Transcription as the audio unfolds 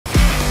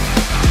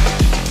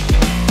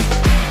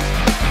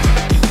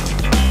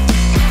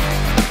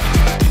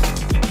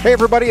Hey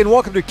everybody, and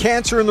welcome to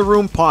Cancer in the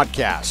Room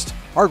podcast.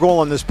 Our goal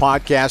on this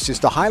podcast is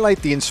to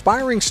highlight the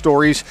inspiring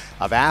stories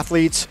of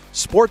athletes,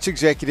 sports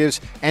executives,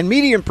 and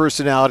media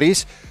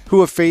personalities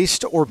who have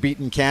faced or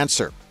beaten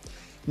cancer.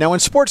 Now,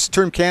 in sports, the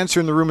term cancer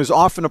in the room is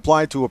often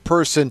applied to a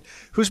person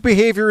whose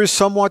behavior is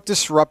somewhat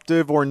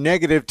disruptive or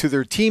negative to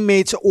their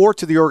teammates or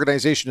to the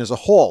organization as a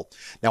whole.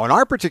 Now, in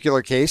our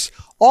particular case,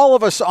 all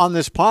of us on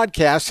this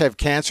podcast have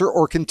cancer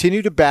or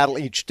continue to battle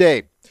each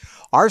day.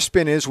 Our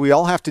spin is we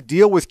all have to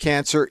deal with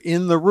cancer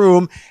in the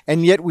room,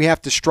 and yet we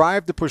have to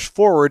strive to push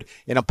forward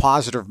in a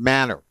positive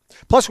manner.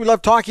 Plus, we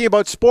love talking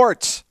about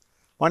sports.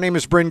 My name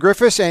is Bryn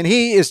Griffiths, and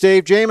he is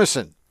Dave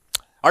Jamieson.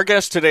 Our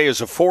guest today is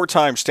a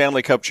four-time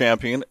Stanley Cup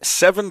champion,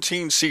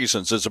 17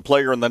 seasons as a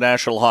player in the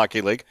National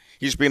Hockey League.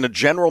 He's been a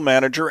general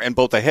manager and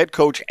both a head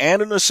coach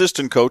and an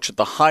assistant coach at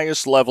the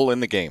highest level in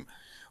the game.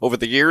 Over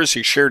the years,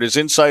 he shared his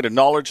insight and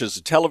knowledge as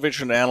a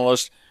television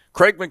analyst.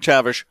 Craig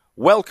MacTavish,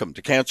 welcome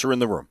to Cancer in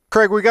the Room.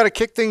 Craig, we got to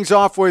kick things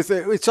off with,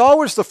 it's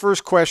always the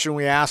first question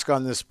we ask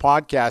on this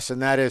podcast,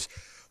 and that is,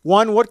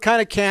 one, what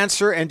kind of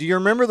cancer, and do you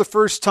remember the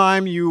first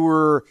time you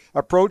were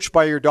approached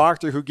by your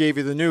doctor who gave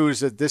you the news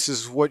that this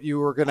is what you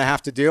were going to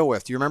have to deal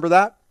with? Do you remember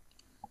that?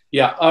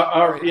 Yeah,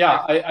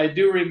 I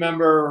do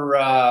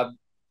remember,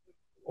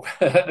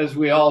 as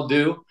we all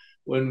do,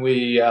 when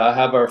we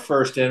have our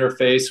first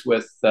interface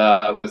with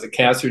a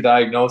cancer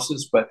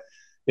diagnosis, but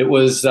it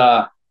was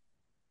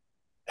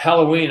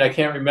Halloween. I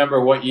can't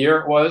remember what year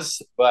it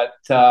was, but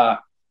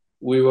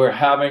we were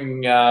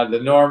having the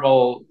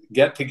normal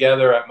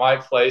get-together at my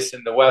place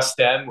in the West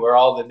End where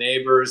all the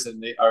neighbors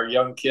and our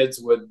young kids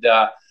would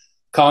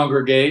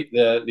congregate.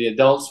 The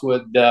adults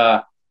would,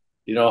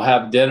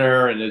 have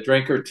dinner and a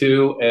drink or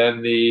two,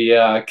 and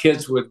the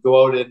kids would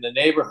go out in the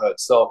neighborhood.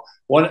 So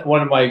one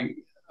of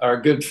our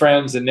good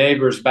friends and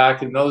neighbors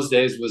back in those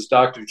days was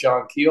Dr.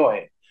 John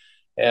Keohane.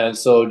 And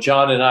so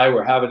John and I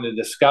were having a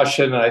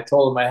discussion, and I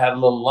told him I had a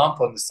little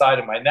lump on the side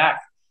of my neck.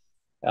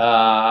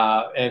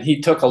 And he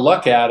took a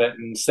look at it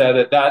and said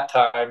at that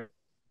time,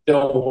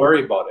 don't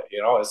worry about it.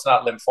 It's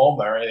not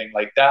lymphoma or anything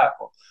like that.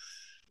 Well,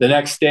 the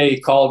next day he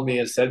called me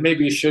and said,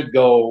 maybe you should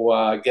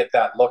go get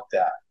that looked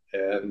at.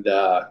 And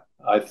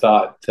I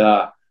thought,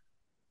 that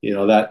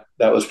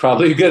was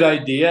probably a good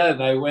idea.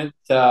 And I went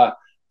to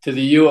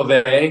the U of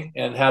A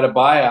and had a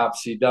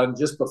biopsy done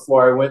just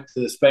before I went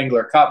to the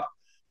Spengler Cup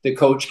to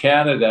coach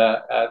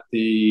Canada at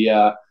the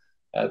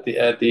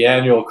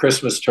annual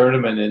Christmas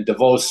tournament in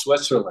Davos,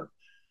 Switzerland.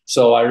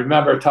 So I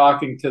remember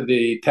talking to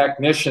the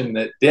technician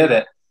that did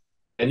it,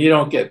 and you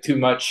don't get too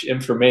much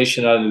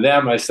information out of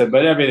them. I said,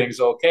 but everything's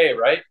okay,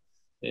 right?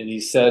 And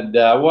he said,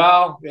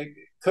 well, it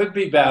could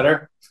be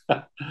better.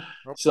 Okay.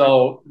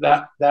 So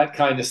that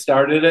kind of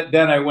started it.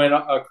 Then I went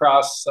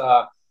across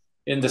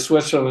into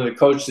Switzerland to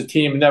coach the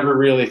team. Never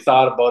really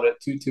thought about it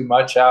too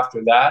much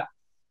after that.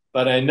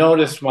 But I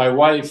noticed my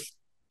wife,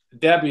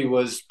 Debbie,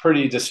 was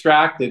pretty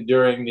distracted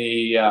during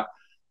the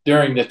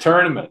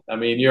tournament. I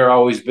mean, you're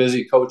always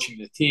busy coaching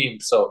the team,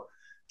 so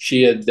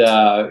she had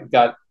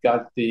got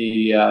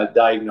the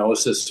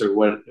diagnosis or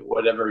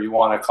whatever you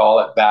want to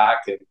call it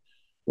back, and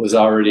was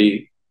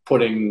already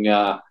putting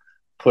the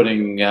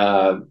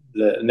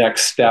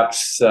next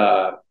steps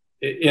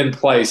in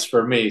place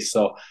for me.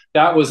 So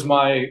that was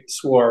my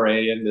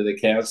soiree into the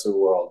cancer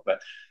world.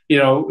 But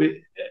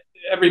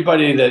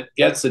everybody that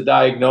gets a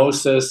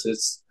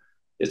diagnosis,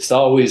 it's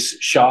always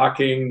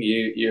shocking.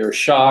 You're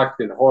shocked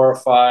and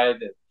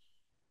horrified,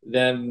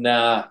 and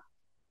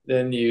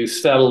then you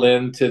settle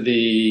into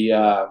the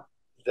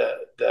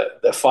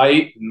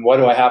fight and what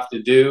do I have to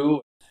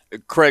do.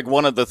 Craig,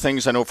 one of the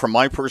things I know from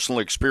my personal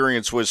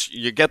experience was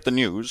you get the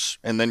news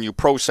and then you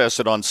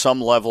process it on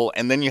some level,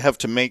 and then you have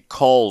to make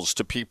calls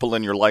to people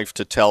in your life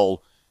to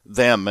tell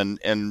them.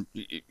 And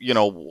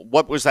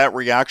what was that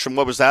reaction?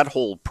 What was that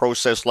whole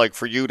process like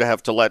for you to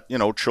have to let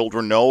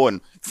children know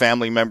and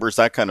family members,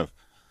 that kind of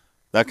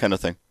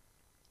thing?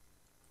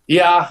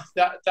 Yeah,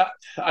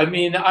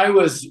 I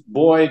was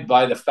buoyed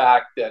by the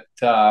fact that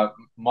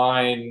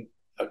mine,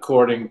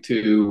 according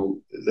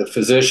to the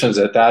physicians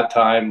at that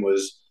time,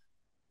 was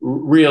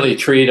really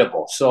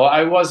treatable. So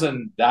I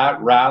wasn't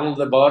that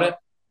rattled about it.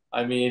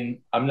 I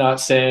mean, I'm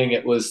not saying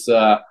it was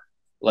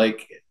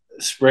like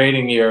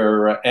spraining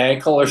your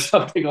ankle or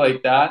something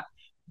like that,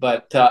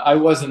 but I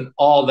wasn't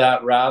all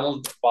that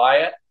rattled by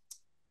it.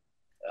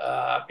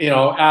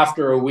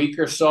 After a week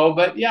or so,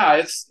 but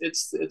yeah,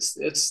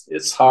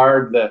 it's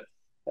hard to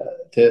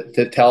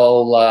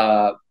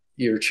tell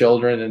your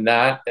children and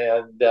that,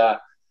 and I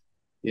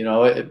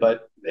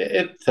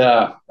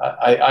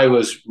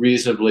was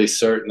reasonably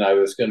certain I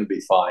was going to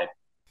be fine.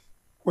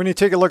 When you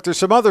take a look, there's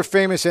some other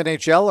famous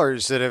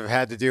NHLers that have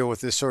had to deal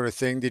with this sort of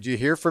thing. Did you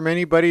hear from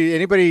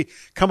anybody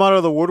come out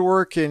of the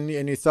woodwork and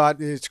you thought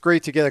it's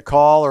great to get a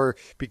call or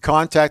be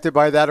contacted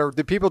by that, or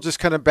did people just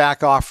kind of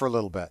back off for a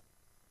little bit?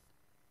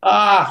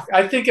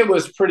 I think it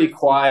was pretty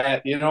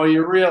quiet.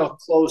 Your real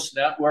close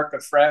network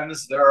of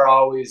friends, they're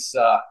always,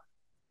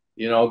 going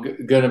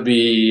to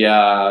be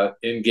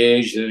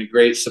engaged in a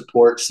great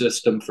support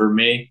system for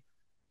me.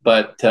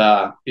 But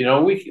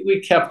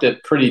we kept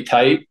it pretty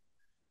tight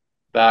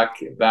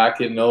back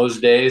in those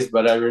days.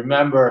 But I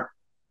remember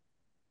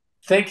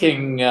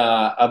thinking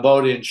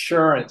about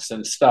insurance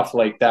and stuff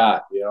like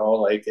that.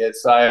 Like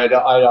I'd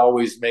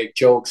always make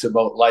jokes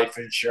about life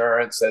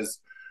insurance, as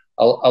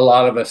a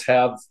lot of us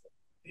have,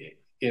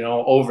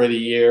 over the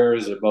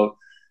years, about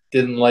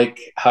didn't like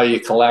how you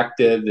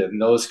collected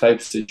and those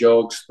types of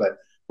jokes. But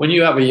when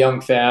you have a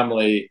young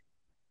family,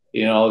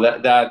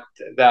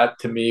 that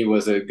to me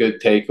was a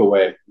good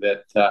takeaway.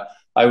 That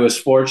I was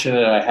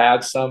fortunate I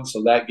had some,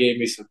 so that gave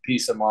me some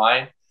peace of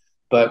mind.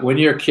 But when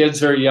your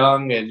kids are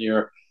young and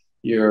your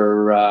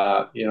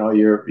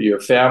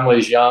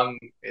family's young,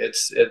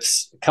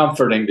 it's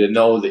comforting to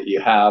know that you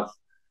have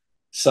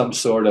some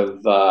sort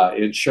of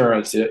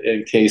insurance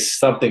in case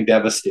something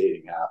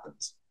devastating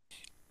happens.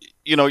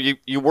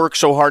 You work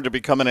so hard to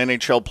become an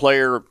NHL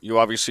player. You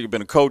obviously have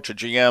been a coach, a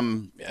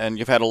GM, and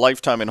you've had a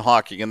lifetime in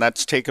hockey, and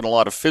that's taken a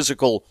lot of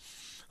physical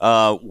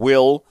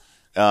will.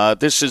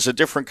 This is a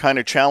different kind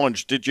of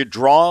challenge. Did you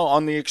draw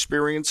on the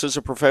experience as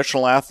a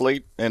professional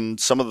athlete and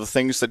some of the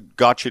things that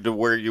got you to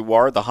where you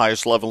are, the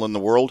highest level in the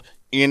world,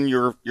 in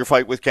your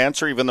fight with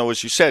cancer, even though,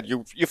 as you said,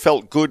 you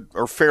felt good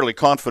or fairly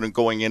confident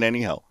going in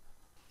anyhow?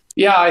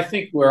 Yeah, I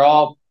think we're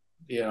all,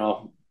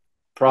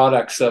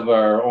 products of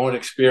our own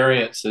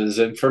experiences.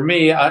 And for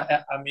me,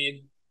 I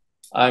mean,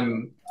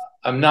 I'm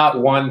not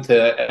one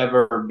to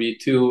ever be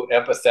too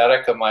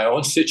empathetic of my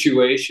own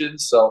situation.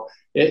 So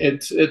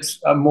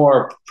I'm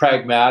more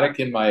pragmatic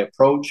in my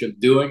approach of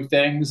doing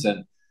things.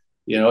 And,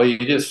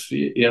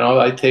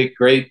 I take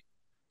great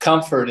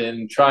comfort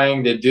in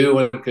trying to do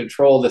and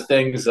control the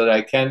things that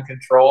I can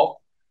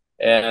control,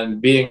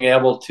 and being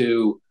able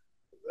to,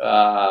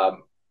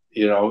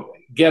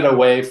 get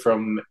away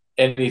from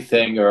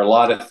anything or a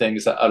lot of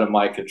things out of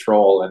my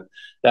control. And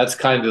that's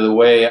kind of the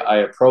way I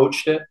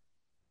approached it.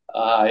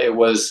 It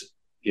was,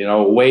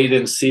 wait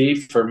and see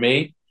for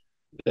me.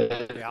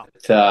 Yeah.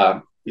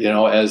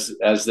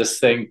 As this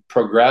thing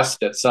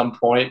progressed, at some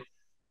point,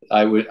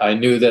 I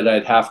knew that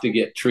I'd have to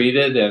get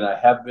treated, and I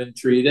have been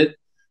treated.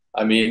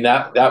 I mean,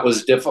 that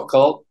was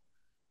difficult.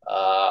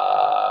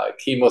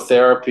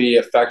 Chemotherapy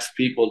affects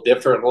people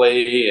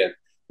differently, and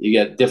you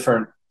get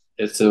different.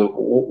 It's a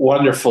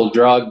wonderful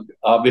drug,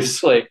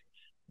 obviously,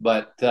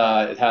 but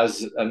it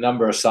has a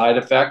number of side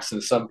effects,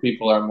 and some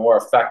people are more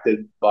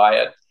affected by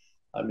it.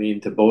 I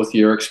mean, to both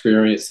your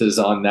experiences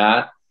on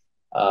that,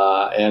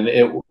 and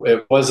it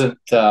wasn't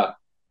that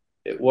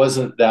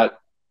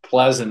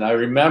pleasant. I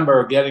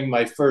remember getting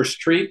my first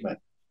treatment,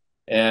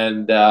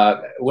 and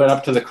went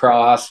up to the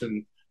Cross,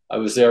 and I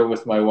was there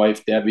with my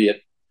wife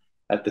Debbie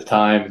at the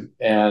time,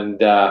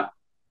 and I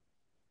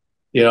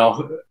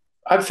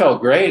felt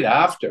great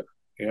after.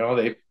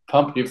 They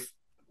pumped you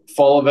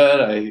full of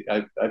it.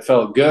 I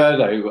felt good.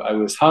 I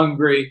was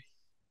hungry.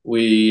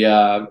 We,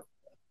 Debbie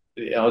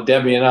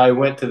and I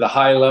went to the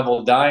high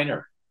level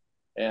diner,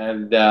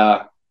 and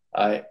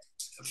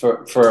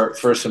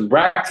for some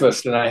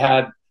breakfast, and I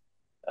had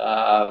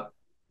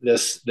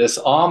this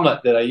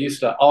omelet that I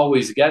used to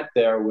always get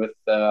there with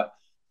the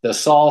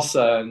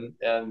salsa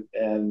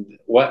and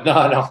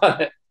whatnot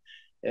on it.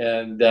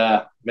 And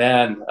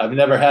man, I've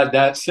never had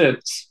that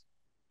since.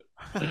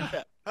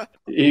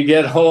 You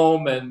get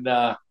home, and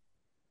then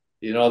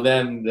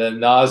the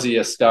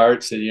nausea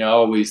starts, and you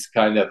always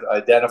kind of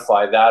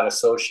identify that,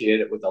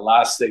 associate it with the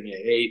last thing you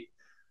ate.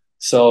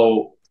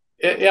 So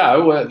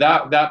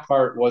that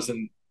part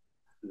wasn't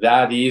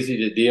that easy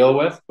to deal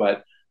with,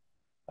 but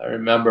I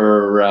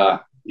remember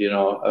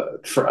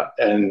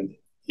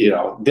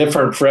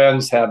different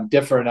friends have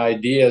different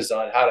ideas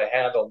on how to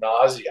handle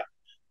nausea.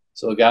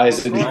 So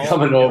guys would be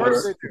coming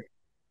over,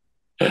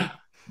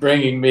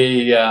 bringing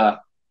me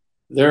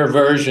their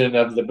version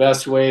of the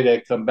best way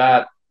to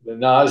combat the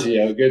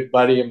nausea. A good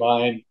buddy of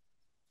mine,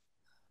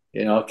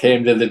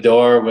 came to the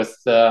door with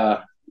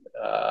a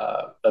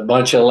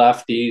bunch of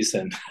lefties,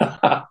 and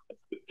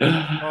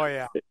oh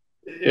yeah,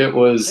 it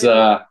was.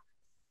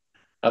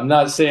 I'm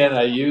not saying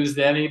I used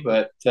any,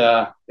 but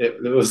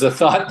it was a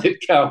thought that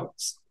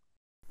counts.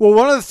 Well,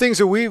 one of the things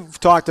that we've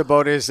talked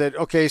about is that,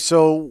 okay,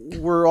 so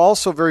we're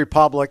also very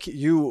public.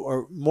 You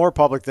are more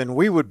public than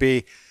we would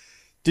be.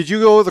 Did you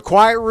go the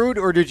quiet route,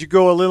 or did you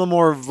go a little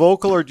more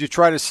vocal, or did you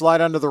try to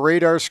slide under the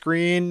radar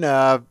screen?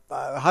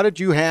 How did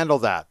you handle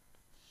that?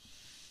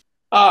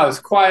 As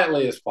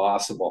quietly as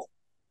possible.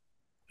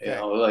 Okay.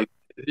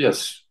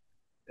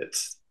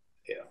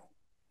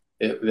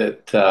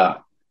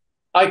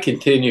 I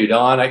continued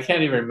on. I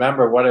can't even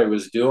remember what I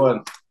was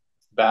doing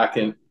back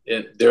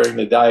during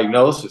the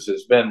diagnosis.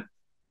 It's been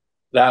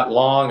that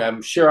long.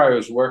 I'm sure I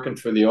was working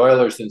for the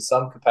Oilers in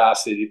some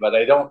capacity, but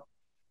I don't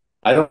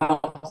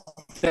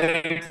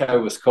think I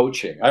was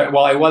coaching.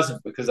 I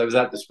wasn't, because I was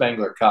at the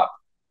Spengler Cup,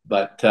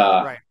 but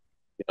right.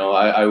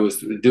 I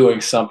was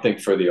doing something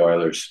for the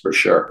Oilers for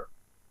sure.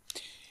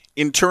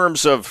 In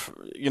terms of,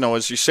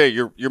 as you say,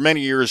 you're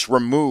many years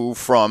removed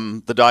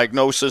from the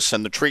diagnosis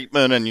and the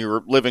treatment, and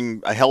you're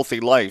living a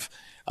healthy life.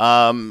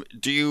 Do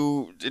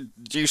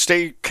you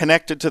stay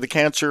connected to the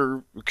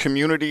cancer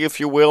community, if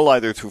you will,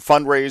 either through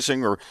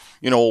fundraising or,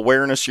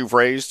 awareness you've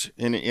raised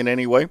in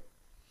any way?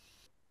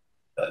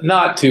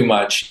 Not too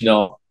much,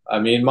 no. I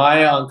mean, my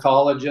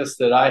oncologist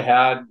that I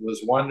had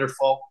was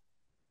wonderful,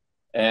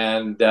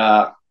 and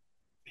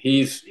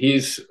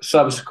he's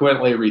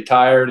subsequently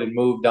retired and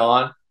moved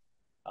on.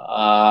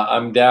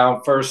 I'm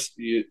down first.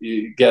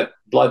 You get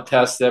blood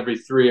tests every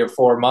 3 or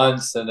 4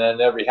 months, and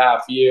then every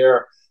half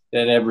year,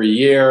 then every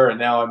year, and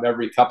now I'm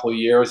every couple of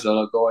years.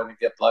 I'll go in and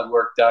get blood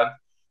work done.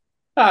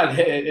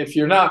 If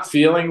you're not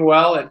feeling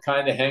well, it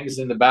kind of hangs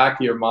in the back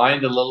of your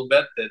mind a little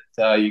bit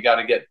that you got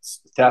to get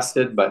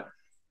tested. But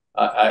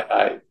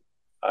I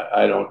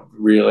don't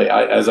really.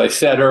 As I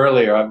said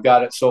earlier, I've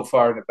got it so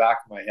far in the back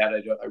of my head.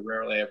 I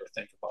rarely ever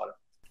think about it.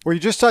 Well, you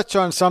just touched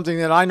on something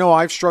that I know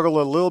I've struggled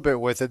a little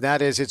bit with, and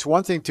that is it's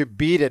one thing to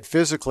beat it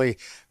physically,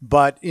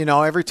 but,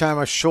 every time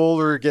a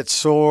shoulder gets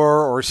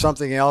sore or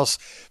something else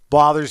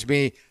bothers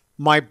me,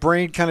 my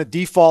brain kind of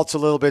defaults a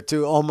little bit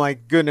to, oh my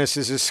goodness,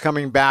 is this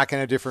coming back in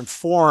a different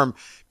form?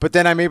 But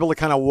then I'm able to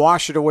kind of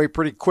wash it away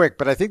pretty quick.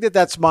 But I think that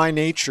that's my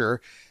nature.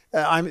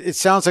 It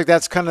sounds like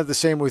that's kind of the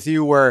same with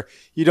you, where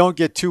you don't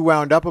get too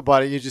wound up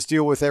about it. You just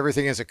deal with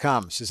everything as it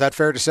comes. Is that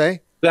fair to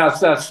say?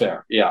 That's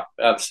fair. Yeah,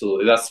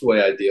 absolutely. That's the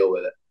way I deal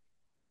with it.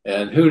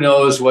 And who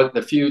knows what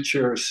the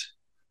future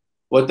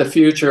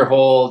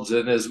holds.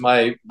 And as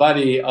my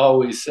buddy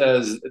always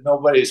says,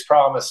 nobody's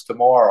promised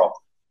tomorrow.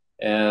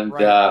 And,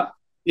 right.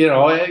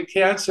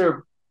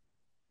 Cancer,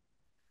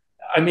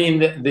 I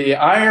mean, the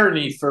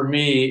irony for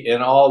me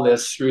in all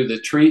this through the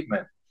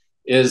treatment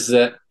is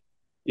that,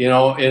 in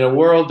a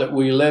world that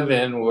we live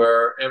in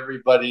where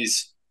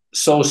everybody's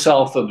so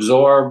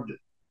self-absorbed,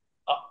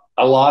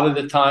 a lot of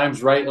the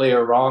times, rightly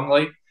or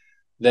wrongly,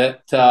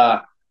 that,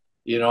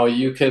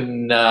 you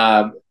can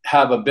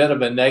have a bit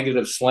of a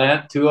negative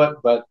slant to it.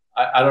 But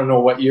I don't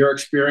know what your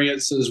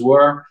experiences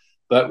were.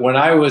 But when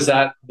I was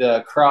at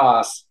the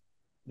Cross,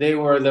 they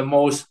were the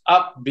most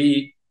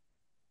upbeat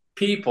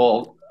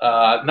people,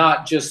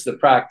 not just the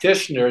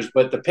practitioners,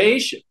 but the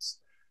patients.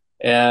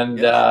 And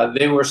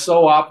they were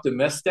so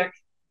optimistic.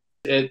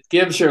 It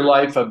gives your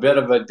life a bit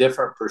of a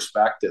different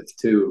perspective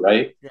too,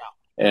 right? Yeah.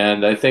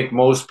 And I think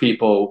most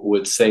people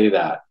would say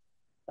that.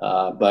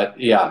 But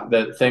yeah,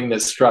 the thing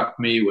that struck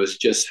me was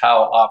just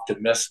how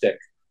optimistic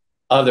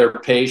other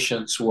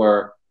patients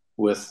were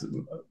with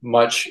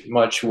much,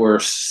 much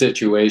worse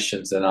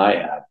situations than I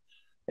had.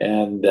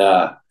 And,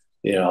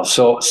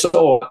 so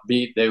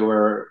upbeat. They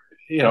were,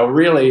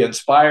 really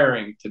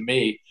inspiring to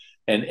me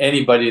and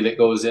anybody that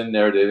goes in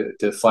there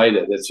to fight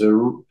it.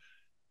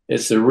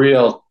 It's a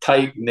real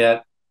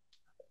tight-knit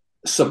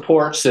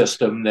support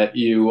system that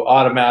you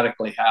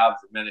automatically have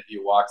the minute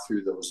you walk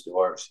through those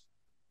doors.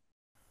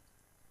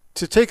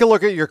 To take a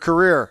look at your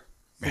career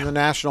in the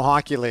National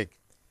Hockey League,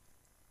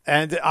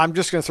 and I'm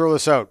just going to throw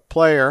this out: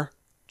 player,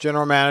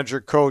 general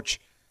manager, coach.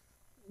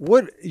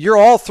 You're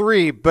all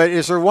three, but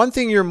is there one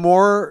thing you're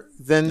more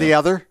than the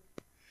other?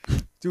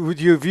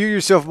 Would you view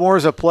yourself more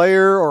as a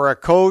player or a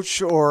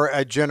coach or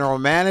a general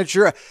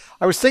manager?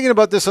 I was thinking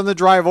about this on the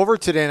drive over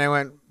today, and I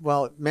went,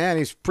 well, man,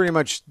 he's pretty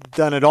much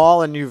done it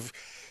all, and you've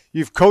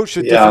coached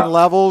at different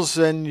levels,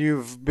 and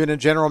you've been a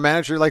general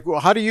manager. Like,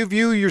 how do you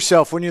view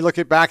yourself when you look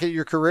back at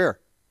your career?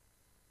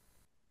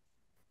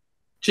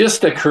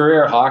 Just a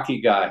career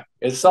hockey guy.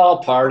 It's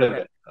all part of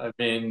it. I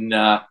mean,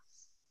 I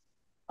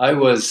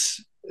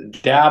was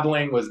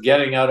dabbling with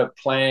getting out of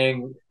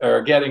playing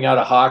or getting out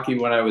of hockey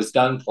when I was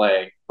done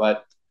playing,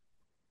 but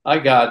I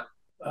got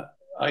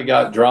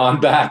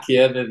drawn back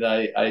in, and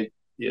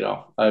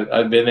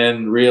I've been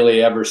in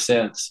really ever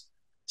since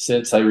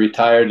I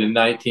retired in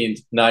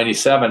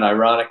 1997,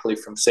 ironically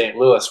from St.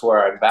 Louis,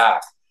 where I'm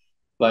back.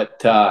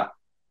 But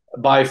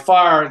by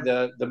far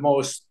the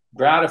most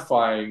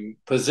gratifying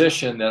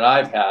position that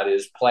I've had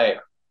is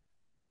player.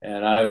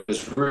 And I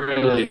was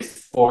really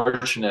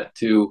fortunate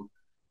to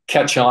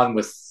catch on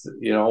with,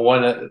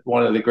 one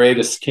of the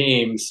greatest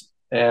teams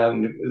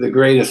and the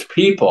greatest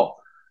people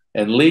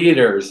and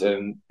leaders.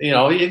 And,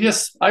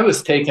 I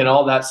was taking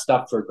all that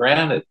stuff for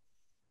granted,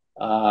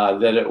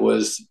 that it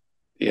was,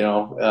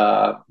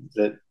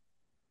 that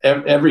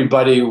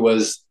everybody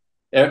was,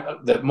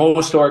 that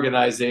most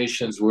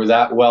organizations were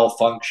that well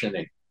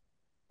functioning.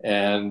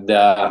 And,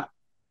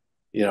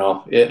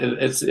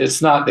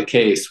 it's not the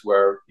case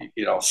where,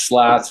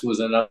 Slats was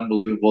an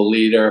unbelievable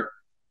leader,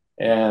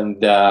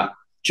 and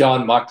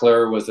John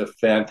Muckler was a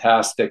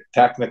fantastic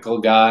technical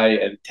guy,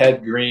 and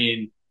Ted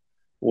Green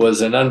was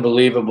an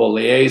unbelievable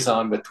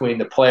liaison between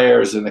the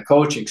players and the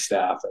coaching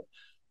staff.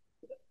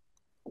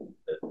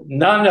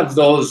 None of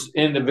those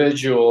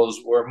individuals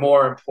were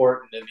more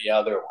important than the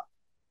other one.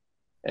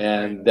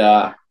 And,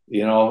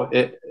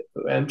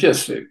 and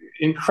just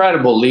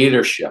incredible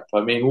leadership.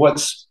 I mean,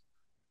 what's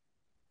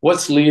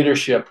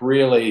leadership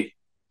really,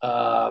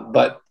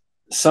 but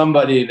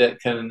somebody that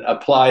can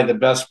apply the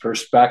best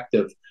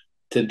perspective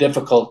to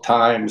difficult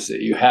times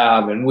that you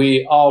have. And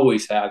we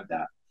always had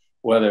that,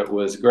 whether it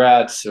was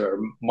Gretz or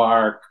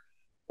Mark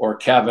or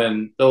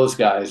Kevin. Those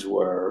guys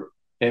were,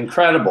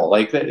 incredible.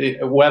 Like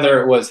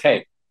whether it was,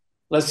 hey,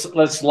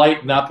 let's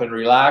lighten up and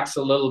relax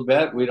a little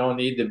bit. We don't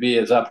need to be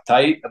as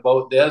uptight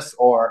about this,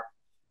 or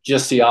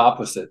just the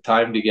opposite.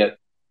 Time to get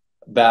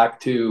back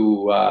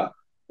to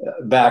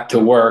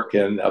work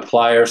and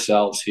apply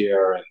ourselves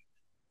here, and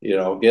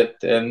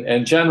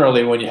and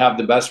generally when you have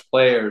the best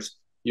players,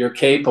 you're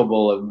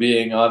capable of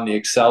being on the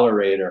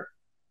accelerator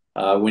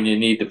when you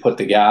need to put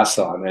the gas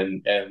on,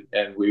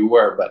 and we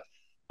were. But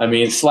I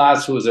mean,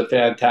 Slats was a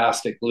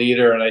fantastic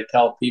leader, and I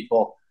tell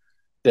people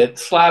that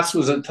Slats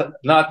was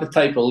not the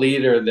type of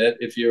leader that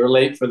if you were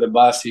late for the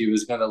bus, he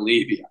was going to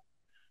leave you.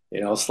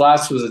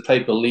 Slats was the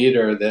type of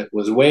leader that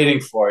was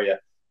waiting for you,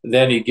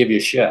 then he'd give you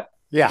shit.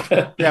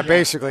 Yeah,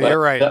 basically, you're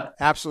right.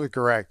 Absolutely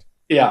correct.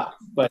 Yeah,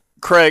 but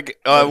Craig,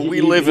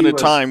 we live in a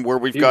time where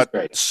we've got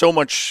great. So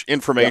much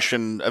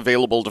information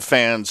available to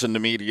fans and the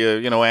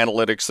media,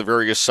 analytics, the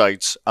various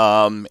sites.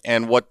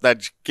 And what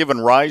that's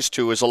given rise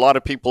to is a lot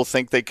of people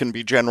think they can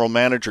be general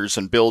managers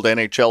and build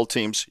NHL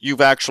teams.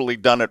 You've actually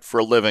done it for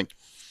a living.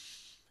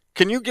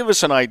 Can you give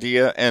us an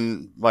idea,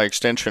 and by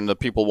extension, the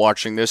people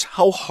watching this,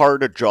 how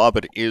hard a job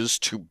it is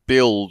to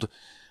build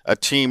a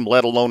team,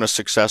 let alone a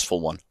successful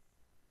one?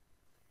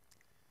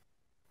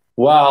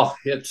 Well,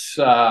 it's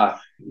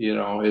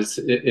it's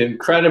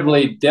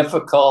incredibly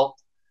difficult,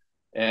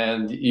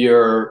 and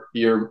you're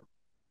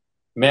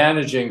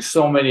managing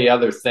so many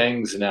other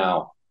things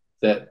now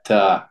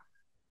that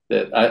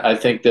I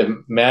think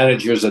the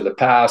managers of the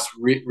past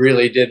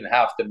really didn't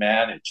have to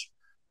manage.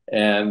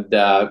 And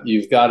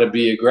you've got to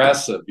be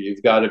aggressive.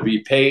 You've got to be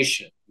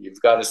patient.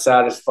 You've got to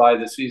satisfy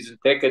the season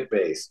ticket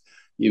base.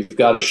 You've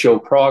got to show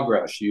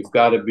progress. You've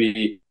got to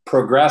be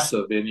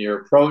progressive in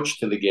your approach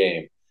to the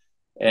game.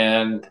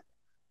 And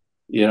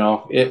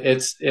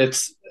it's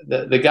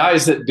the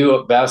guys that do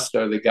it best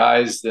are the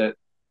guys that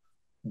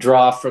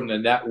draw from the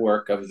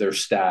network of their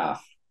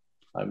staff.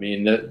 I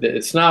mean,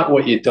 it's not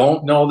what you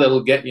don't know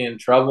that'll get you in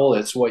trouble.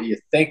 It's what you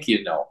think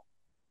you know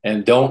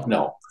and don't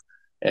know.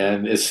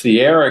 And it's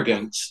the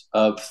arrogance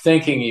of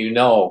thinking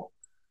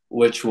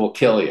which will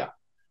kill you.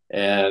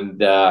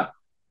 And,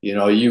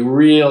 you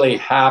really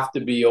have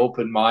to be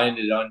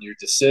open-minded on your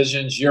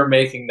decisions. You're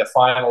making the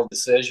final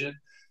decision,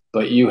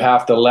 but you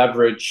have to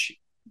leverage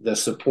the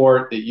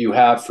support that you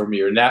have from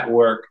your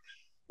network,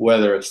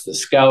 whether it's the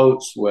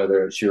scouts,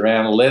 whether it's your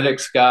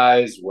analytics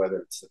guys, whether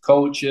it's the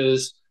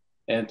coaches,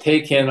 and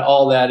take in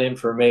all that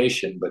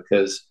information,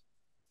 because,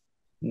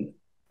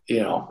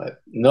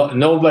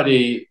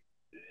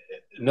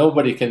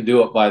 nobody can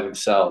do it by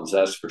themselves,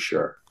 that's for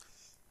sure.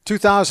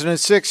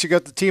 2006, you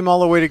got the team all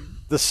the way to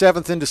the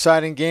seventh and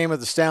deciding game of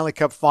the Stanley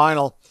Cup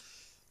final.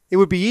 It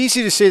would be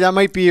easy to say that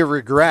might be a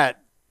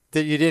regret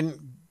that you didn't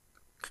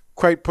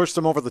quite push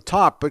them over the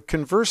top, but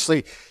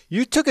conversely,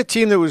 you took a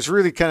team that was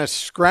really kind of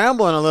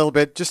scrambling a little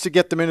bit just to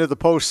get them into the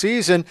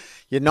postseason.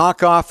 You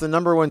knock off the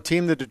number one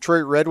team, the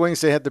Detroit Red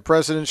Wings. They had the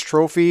President's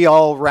Trophy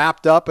all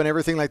wrapped up and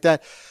everything like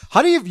that.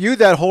 How do you view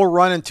that whole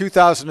run in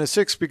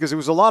 2006? Because it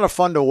was a lot of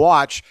fun to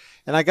watch,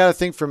 and I got to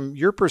think from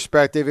your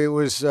perspective, it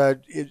was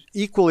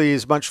equally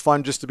as much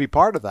fun just to be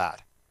part of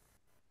that.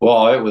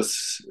 Well, it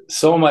was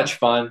so much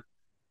fun.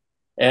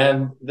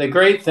 And the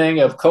great thing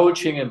of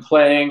coaching and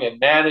playing and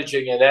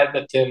managing in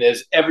Edmonton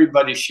is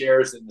everybody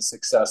shares in the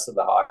success of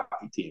the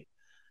hockey team.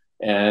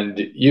 And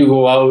you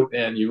go out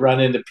and you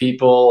run into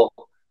people,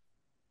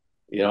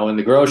 in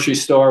the grocery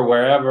store,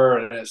 wherever,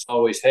 and it's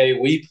always, hey,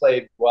 we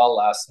played well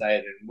last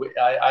night. And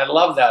I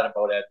love that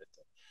about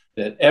Edmonton,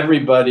 that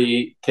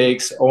everybody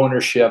takes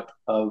ownership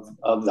of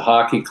the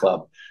hockey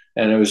club.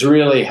 And I was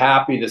really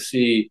happy to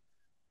see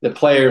the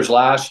players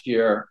last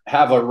year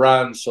have a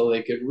run so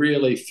they could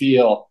really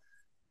feel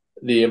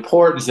the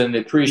importance and the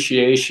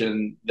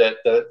appreciation that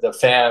the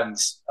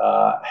fans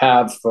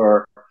have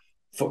for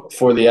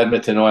the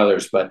Edmonton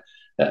Oilers. But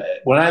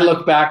when I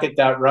look back at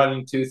that run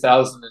in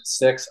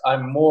 2006,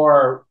 I'm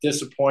more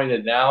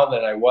disappointed now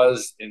than I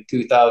was in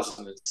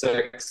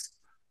 2006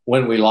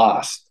 when we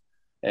lost.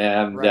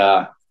 And,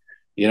 right.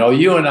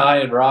 You and I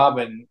and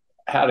Robin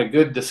had a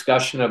good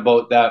discussion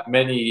about that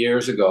many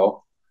years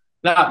ago.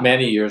 Not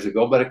many years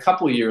ago, but a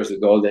couple of years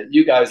ago, that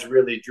you guys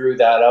really drew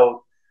that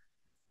out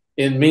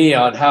in me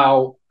on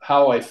how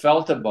I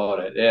felt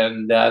about it.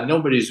 And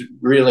nobody's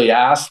really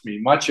asked me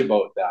much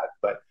about that.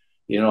 But,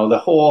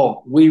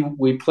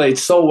 we played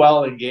so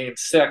well in Game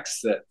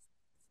 6 that,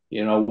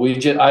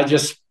 I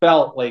just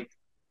felt like,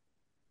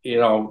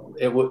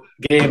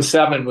 Game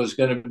 7 was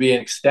going to be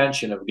an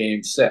extension of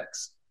Game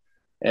 6.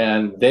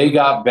 And they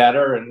got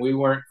better and we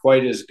weren't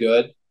quite as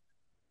good.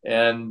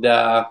 And,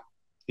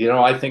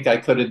 I think I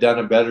could have done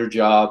a better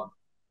job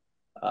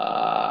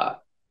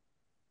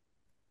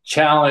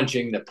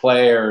challenging the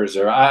players,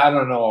 or I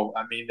don't know.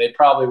 I mean, they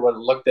probably would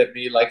have looked at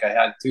me like I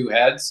had two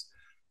heads,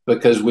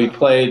 because we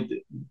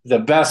played the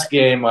best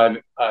game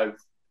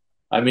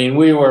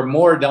we were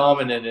more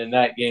dominant in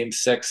that Game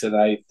 6 than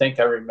I think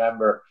I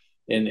remember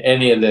in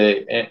any of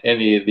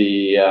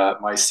the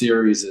my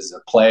series as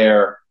a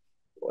player.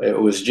 It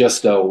was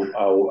just a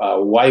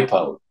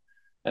wipeout.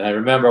 And I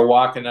remember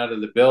walking out of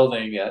the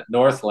building at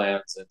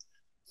Northlands, and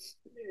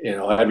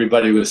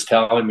everybody was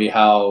telling me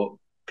how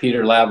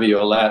Peter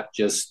Laviolette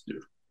just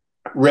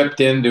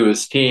ripped into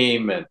his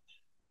team, and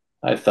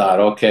I thought,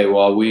 okay,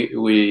 well,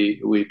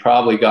 we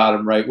probably got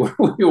him right where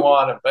we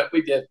want him, but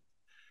we did.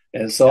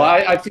 And so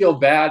I feel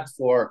bad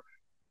for,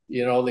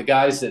 the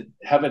guys that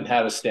haven't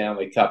had a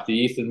Stanley Cup, the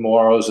Ethan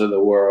Morrows of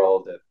the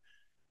world, and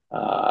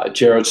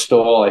Jared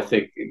Stoll, I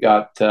think,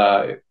 got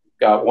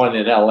one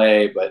in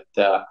LA, but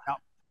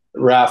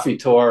Rafi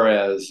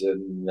Torres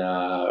and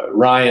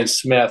Ryan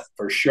Smith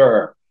for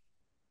sure.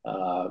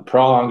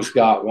 Prong's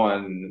got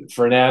one,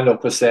 Fernando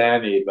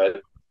Pisani,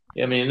 but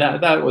I mean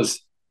that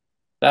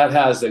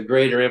has a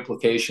greater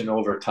implication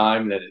over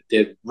time than it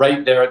did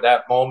right there at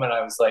that moment.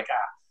 I was like,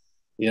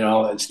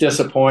 it's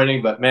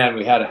disappointing, but man,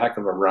 we had a heck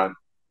of a run.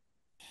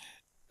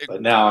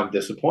 But now I'm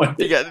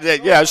disappointed.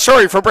 Yeah.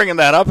 Sorry for bringing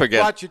that up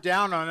again. Brought you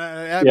down on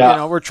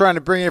it. We're trying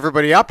to bring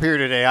everybody up here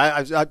today.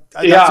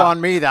 That's on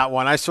me, that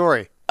one. I'm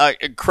sorry.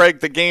 Craig,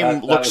 the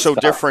game looks so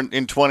different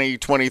in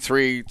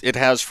 2023. It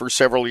has for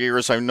several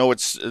years. I know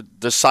it's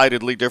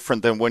decidedly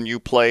different than when you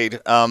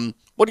played.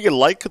 What do you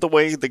like the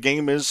way the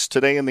game is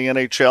today in the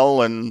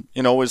NHL? And,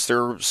 is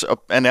there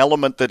an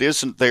element that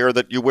isn't there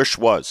that you wish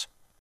was?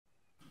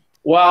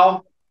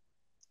 Well,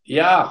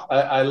 yeah,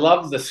 I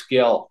love the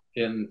skill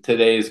in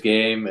today's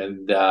game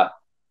and the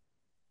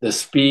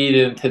speed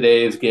in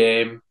today's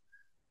game.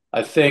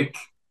 I think,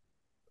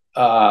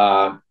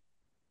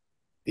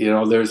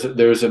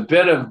 there's a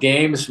bit of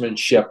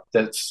gamesmanship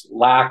that's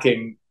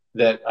lacking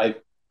that I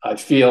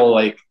feel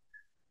like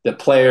the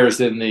players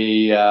in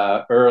the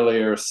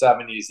earlier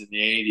 70s and the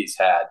 80s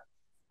had.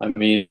 I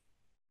mean,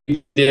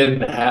 we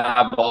didn't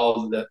have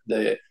all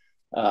the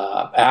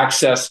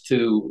access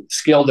to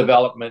skill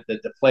development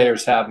that the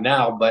players have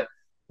now, but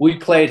we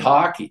played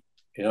hockey.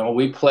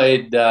 We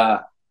played,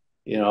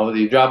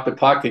 you dropped the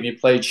puck and you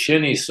played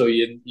shinny, so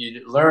you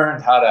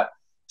learned how to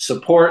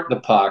support the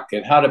puck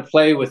and how to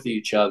play with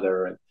each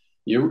other. And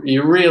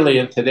you really,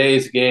 in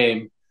today's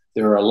game,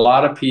 there are a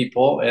lot of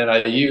people, and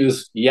I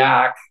use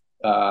Neil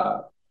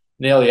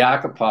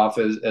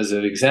Yakupov as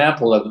an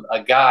example of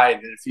a guy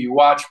that if you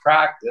watch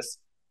practice,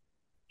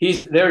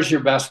 there's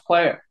your best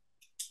player.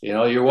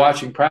 You're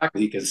watching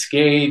practice, he can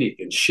skate, he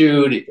can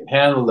shoot, he can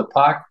handle the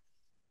puck.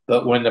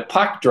 But when the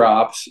puck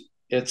drops,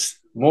 it's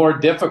more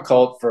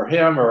difficult for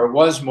him, or it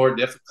was more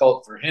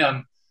difficult for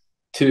him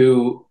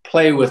to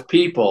play with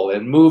people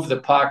and move the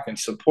puck and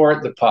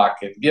support the puck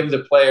and give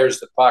the players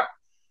the puck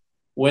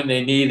when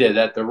they need it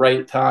at the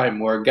right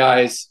time. Where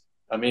guys,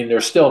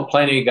 there's still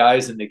plenty of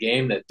guys in the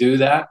game that do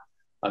that.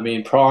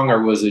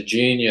 Pronger was a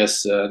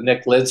genius,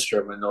 Nick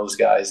Lidstrom and those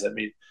guys.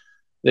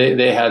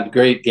 They had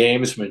great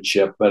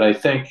gamesmanship, but I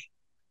think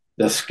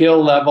the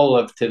skill level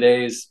of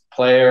today's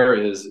player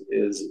is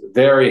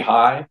very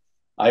high.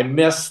 I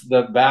miss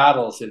the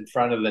battles in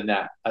front of the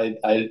net.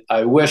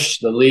 I wish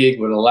the league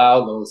would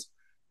allow those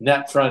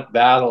net front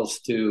battles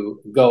to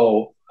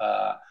go.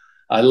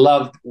 I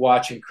loved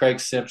watching Craig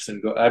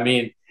Simpson go.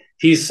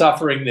 He's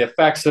suffering the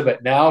effects of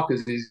it now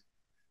because he's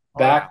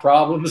back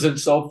problems and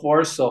so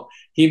forth. So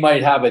he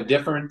might have a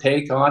different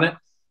take on it,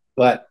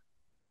 but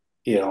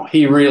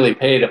he really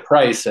paid a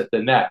price at the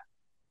net,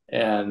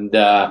 and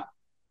and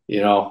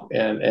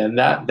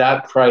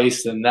that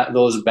price and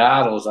those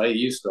battles I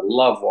used to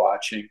love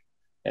watching,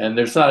 and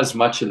there's not as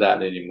much of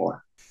that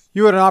anymore.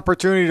 You had an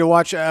opportunity to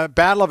watch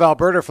Battle of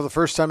Alberta for the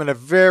first time in a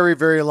very,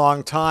 very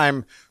long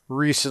time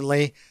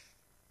recently.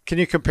 Can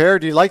you compare?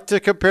 Do you like to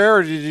compare,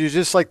 or did you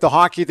just like the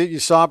hockey that you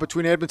saw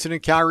between Edmonton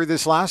and Calgary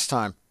this last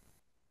time?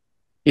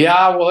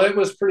 Yeah, well, it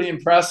was pretty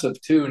impressive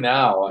too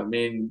now.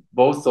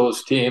 Both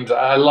those teams,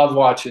 I love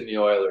watching the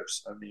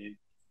Oilers.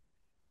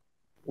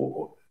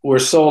 We're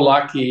so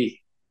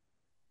lucky.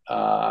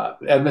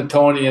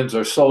 Edmontonians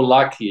are so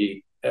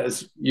lucky,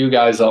 as you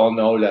guys all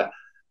know,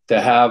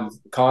 to have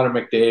Connor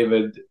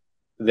McDavid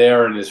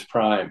there in his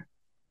prime.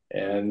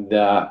 And,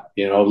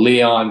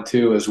 Leon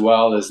too, as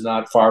well, is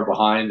not far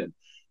behind.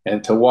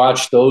 And to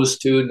watch those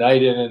two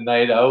night in and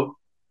night out,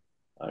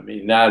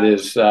 that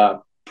is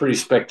pretty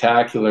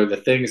spectacular. The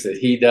things that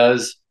he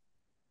does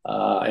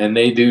and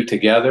they do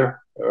together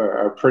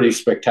are pretty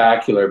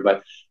spectacular.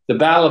 But the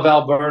Battle of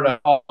Alberta,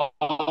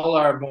 all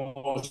our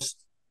most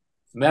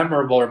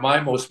memorable, or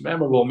my most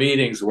memorable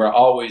meetings were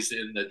always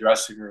in the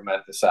dressing room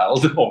at the Saddle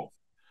Dome.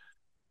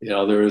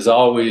 There was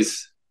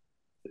always,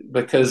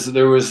 because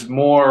there was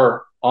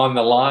more on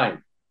the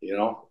line,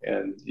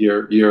 and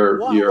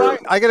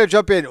I got to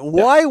jump in.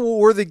 Why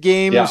were the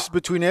games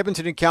between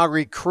Edmonton and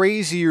Calgary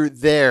crazier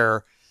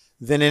there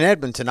than in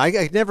Edmonton?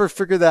 I never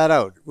figured that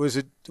out.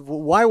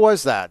 Why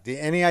was that?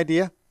 Any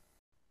idea?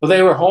 Well,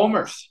 they were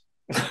homers.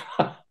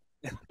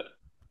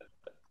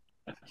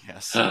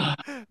 Yes.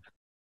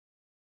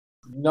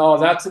 No,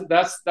 that's a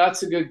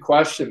good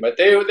question, but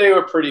they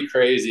were pretty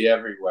crazy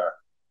everywhere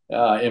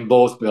in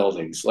both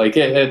buildings. Like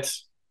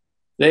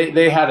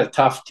they had a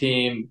tough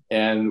team,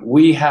 and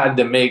we had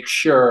to make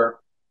sure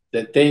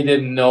that they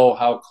didn't know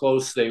how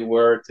close they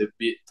were to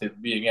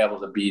being able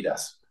to beat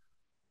us.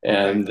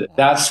 And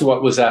that's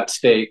what was at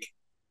stake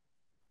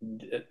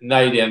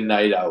night in,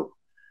 night out.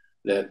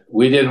 that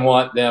we didn't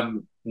want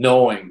them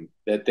knowing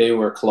that they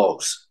were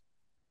close.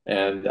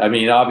 And I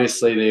mean,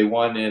 obviously they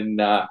won in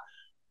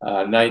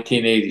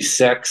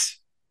 1986,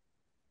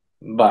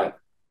 but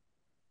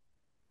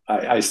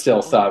I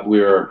still thought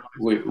we were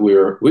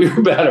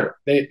better.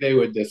 They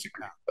would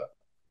disagree.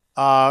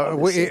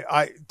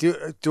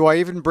 Do I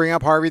even bring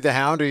up Harvey the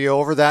Hound? Are you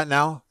over that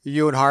now?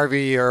 You and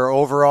Harvey are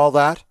over all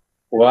that?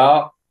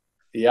 Well,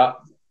 yeah.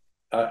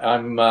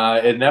 I'm.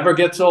 It never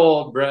gets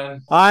old,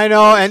 Bryn. I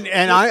know,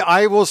 and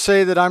I will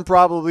say that I'm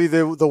probably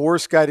the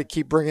worst guy to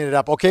keep bringing it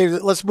up. Okay,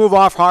 let's move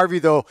off Harvey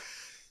though.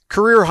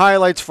 Career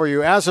highlights for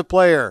you as a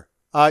player.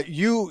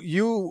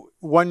 You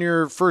won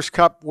your first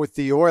cup with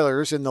the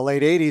Oilers in the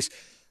late '80s,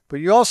 but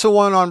you also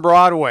won on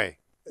Broadway.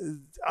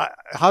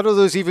 How do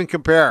those even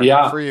compare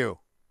for you?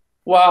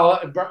 Well,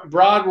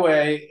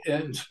 Broadway,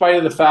 in spite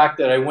of the fact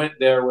that I went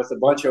there with a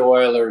bunch of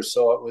Oilers,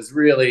 so it was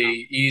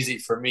really easy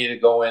for me to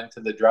go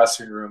into the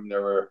dressing room.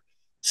 There were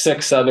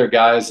 6 other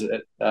guys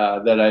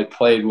that I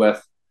played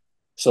with,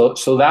 so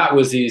that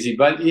was easy.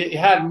 But it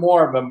had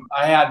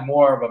I had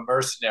more of a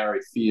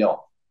mercenary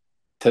feel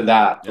to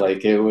that. Yeah.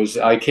 Like it was,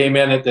 I came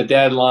in at the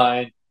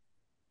deadline,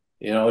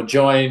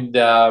 joined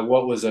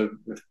what was a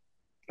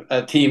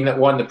team that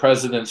won the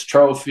President's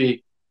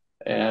Trophy,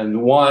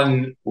 and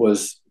one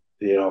was.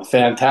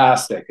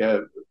 Fantastic,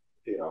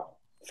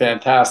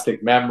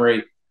 fantastic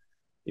memory.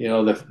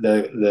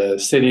 The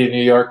city of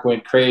New York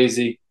went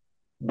crazy,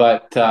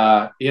 but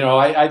I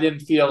didn't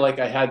feel like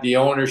I had the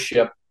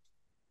ownership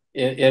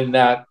in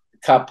that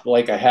cup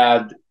like I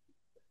had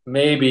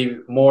maybe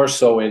more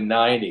so in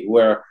 '90,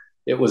 where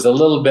it was a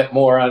little bit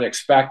more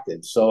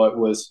unexpected. So it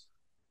was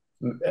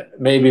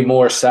maybe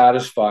more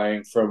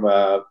satisfying from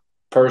a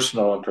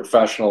personal and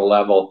professional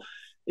level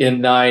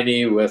in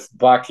 '90 with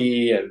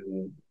Bucky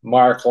and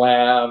Mark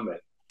Lamb and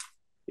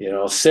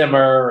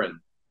Simmer, and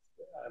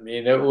I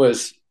mean it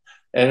was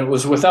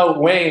without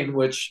Wayne,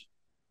 which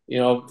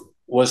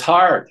was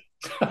hard.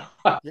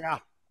 Yeah.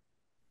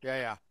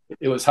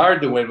 It was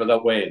hard to win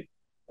without Wayne,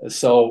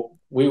 so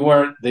we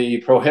weren't the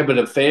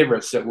prohibitive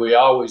favorites that we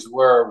always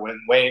were when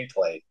Wayne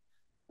played.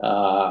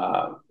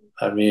 I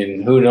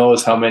mean, who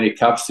knows how many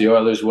cups the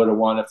Oilers would have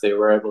won if they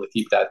were able to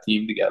keep that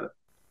team together.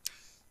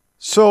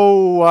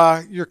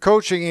 So you're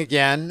coaching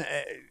again.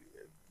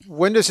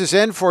 When does this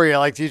end for you?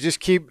 Like, do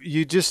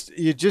you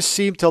just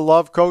seem to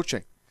love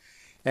coaching,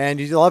 and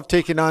you love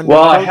taking on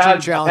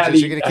coaching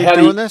challenges. You're going to keep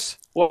doing this?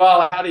 Well,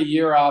 I had a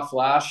year off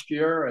last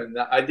year, and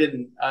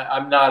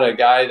I'm not a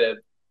guy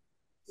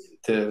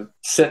to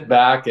sit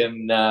back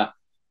and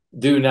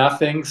do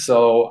nothing.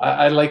 So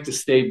I like to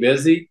stay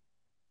busy.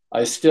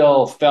 I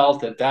still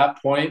felt at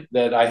that point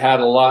that I had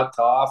a lot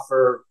to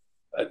offer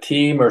a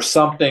team, or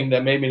something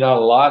that maybe not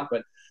a lot,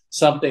 but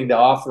something to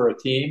offer a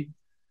team.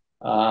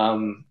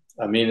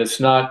 I mean, it's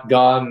not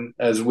gone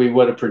as we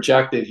would have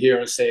projected here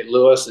in St.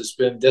 Louis. It's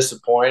been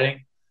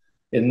disappointing.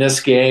 In this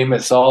game,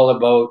 it's all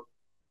about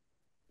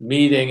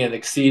meeting and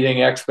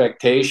exceeding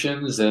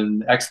expectations,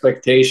 and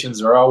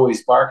expectations are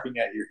always barking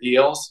at your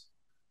heels.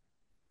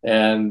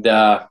 And,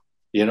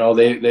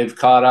 they've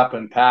caught up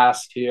and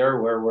passed here,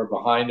 where we're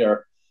behind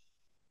our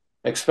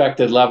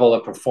expected level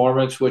of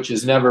performance, which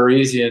is never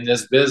easy in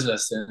this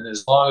business. And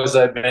as long as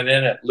I've been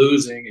in it,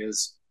 losing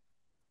is,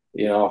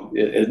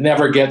 it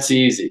never gets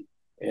easy.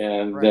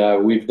 And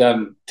we've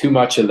done too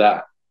much of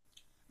that.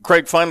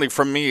 Craig, finally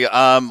from me,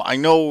 I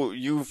know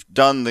you've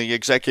done the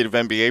executive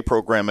MBA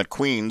program at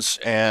Queen's,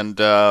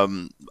 and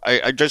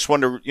I just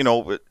wonder,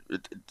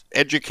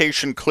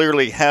 education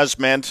clearly has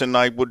meant, and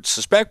I would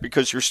suspect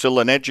because you're still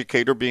an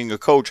educator, being a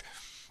coach,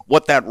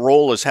 what that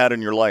role has had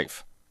in your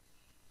life.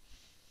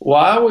 Well,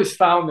 I always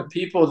found the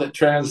people that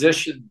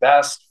transitioned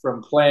best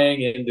from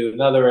playing into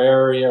another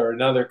area or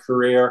another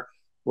career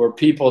were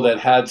people that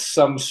had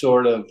some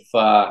sort of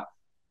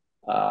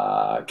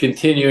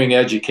continuing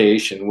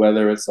education,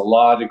 whether it's a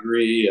law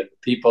degree. And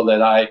people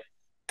that I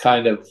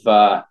kind of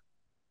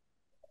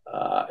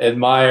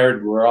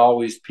admired were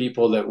always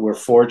people that were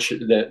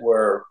fortunate, that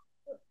were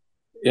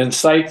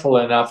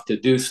insightful enough to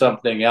do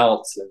something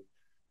else. And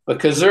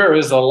because there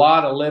is a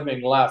lot of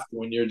living left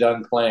when you're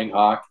done playing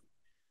hockey.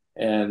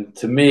 And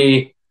to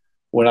me,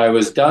 when I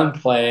was done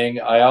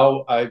playing,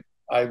 I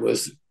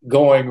was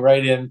going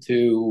right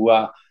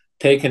into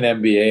take an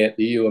MBA at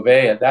the U of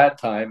A at that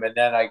time, and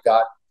then I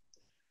got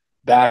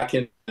back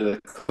into the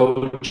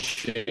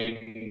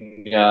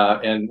coaching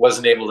and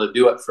wasn't able to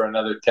do it for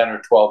another 10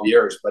 or 12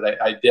 years.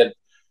 But I did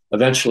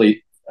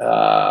eventually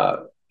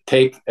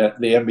take the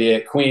MBA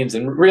at Queen's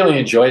and really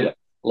enjoyed it.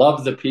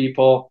 Loved the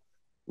people,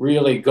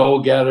 really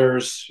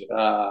go-getters,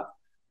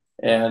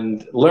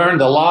 and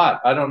learned a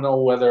lot. I don't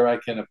know whether I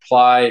can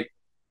apply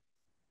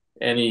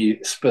any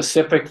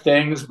specific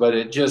things, but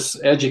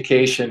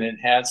education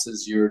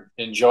enhances your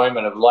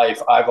enjoyment of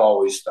life, I've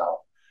always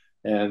felt.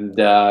 And,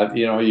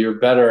 you're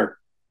better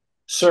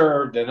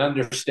served and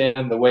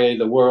understand the way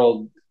the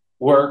world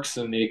works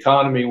and the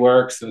economy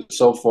works and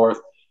so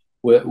forth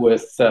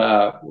with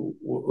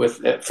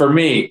for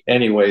me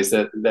anyways,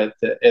 that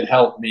it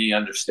helped me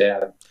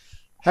understand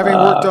having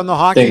worked on the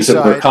hockey things side,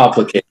 that were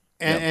complicated.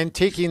 and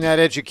taking that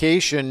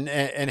education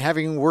and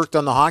having worked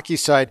on the hockey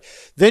side,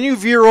 then you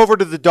veer over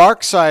to the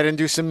dark side and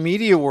do some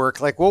media work.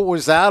 Like, what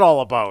was that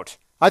all about?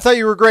 I thought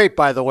you were great,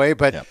 by the way,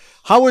 but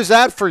how was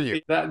that for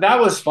you? That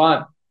was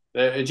fun.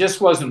 It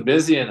just wasn't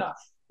busy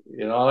enough.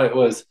 You know, it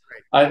was,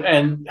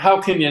 and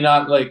how can you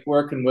not like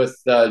working with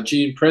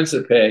Gene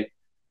Principe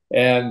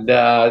and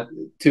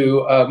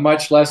to a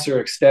much lesser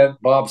extent,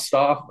 Bob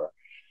Stauffer.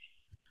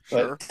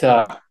 Sure.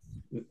 But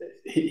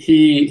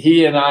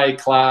he and I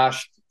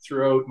clashed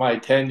throughout my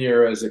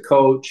tenure as a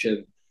coach,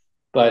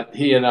 but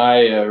he and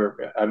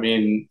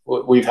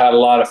we've had a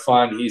lot of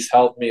fun. He's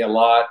helped me a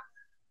lot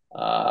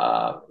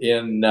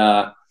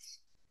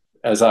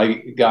as I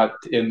got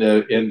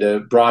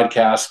into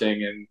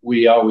broadcasting, and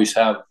we always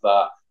have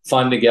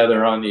fun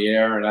together on the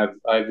air. And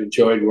I've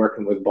enjoyed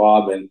working with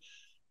Bob, and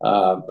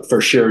for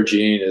sure,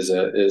 Gene is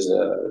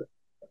a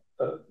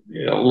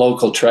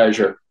local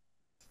treasure.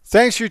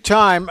 Thanks for your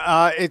time.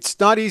 It's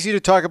not easy to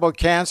talk about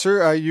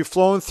cancer. You've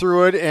flown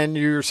through it, and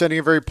you're sending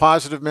a very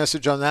positive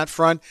message on that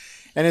front.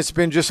 And it's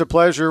been just a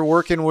pleasure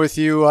working with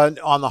you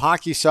on the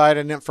hockey side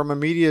and from a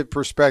media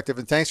perspective.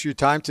 And thanks for your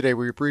time today.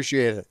 We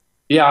appreciate it.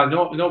 Yeah,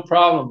 no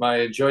problem. I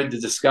enjoyed the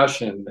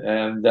discussion,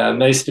 and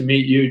nice to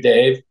meet you,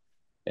 Dave.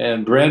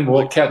 And Bryn,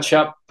 we'll catch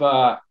up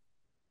down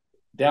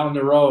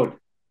the road.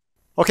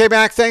 Okay,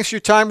 Mac, thanks for your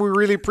time. We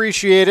really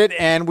appreciate it.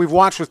 And we've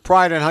watched with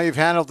pride on how you've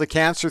handled the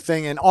cancer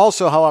thing and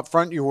also how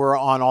upfront you were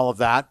on all of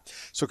that.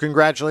 So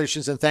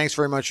congratulations, and thanks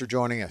very much for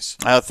joining us.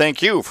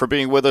 Thank you for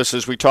being with us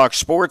as we talk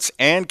sports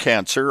and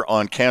cancer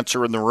on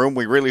Cancer in the Room.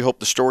 We really hope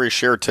the stories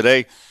shared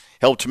today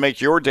help to make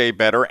your day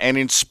better and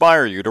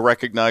inspire you to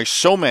recognize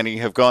so many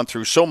have gone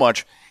through so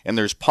much, and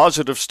there's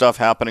positive stuff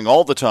happening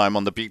all the time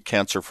on the Beat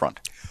Cancer front.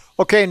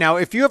 Okay, now,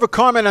 if you have a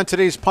comment on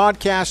today's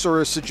podcast or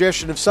a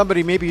suggestion of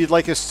somebody maybe you'd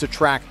like us to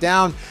track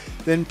down,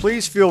 then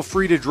please feel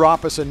free to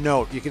drop us a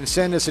note. You can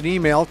send us an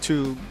email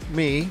to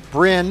me,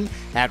 Bryn,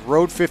 at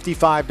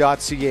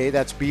road55.ca.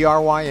 That's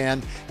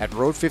BRYN at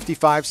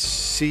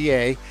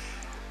road55.ca.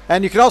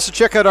 And you can also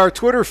check out our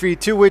Twitter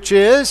feed, too, which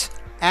is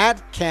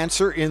at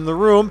Cancer in the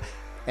Room.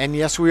 And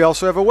yes, we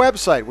also have a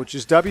website, which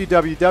is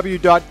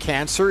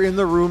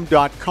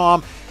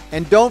www.cancerintheroom.com.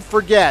 And do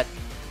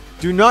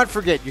not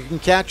forget, you can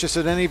catch us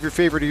at any of your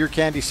favorite ear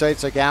candy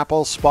sites like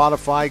Apple,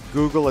 Spotify,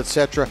 Google,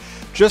 etc.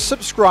 Just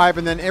subscribe,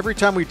 and then every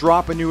time we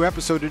drop a new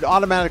episode, it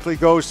automatically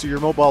goes to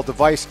your mobile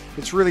device.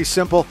 It's really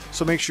simple,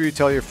 so make sure you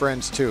tell your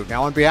friends too.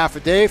 Now, on behalf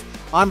of Dave,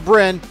 I'm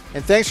Bryn,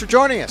 and thanks for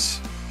joining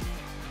us.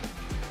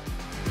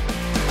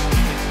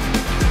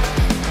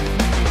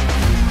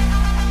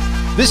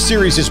 This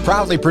series is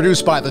proudly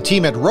produced by the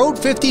team at Road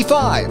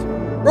 55.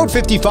 Road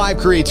 55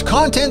 creates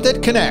content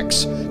that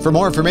connects. For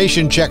more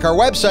information, check our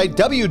website,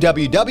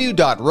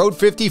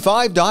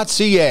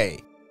 www.road55.ca.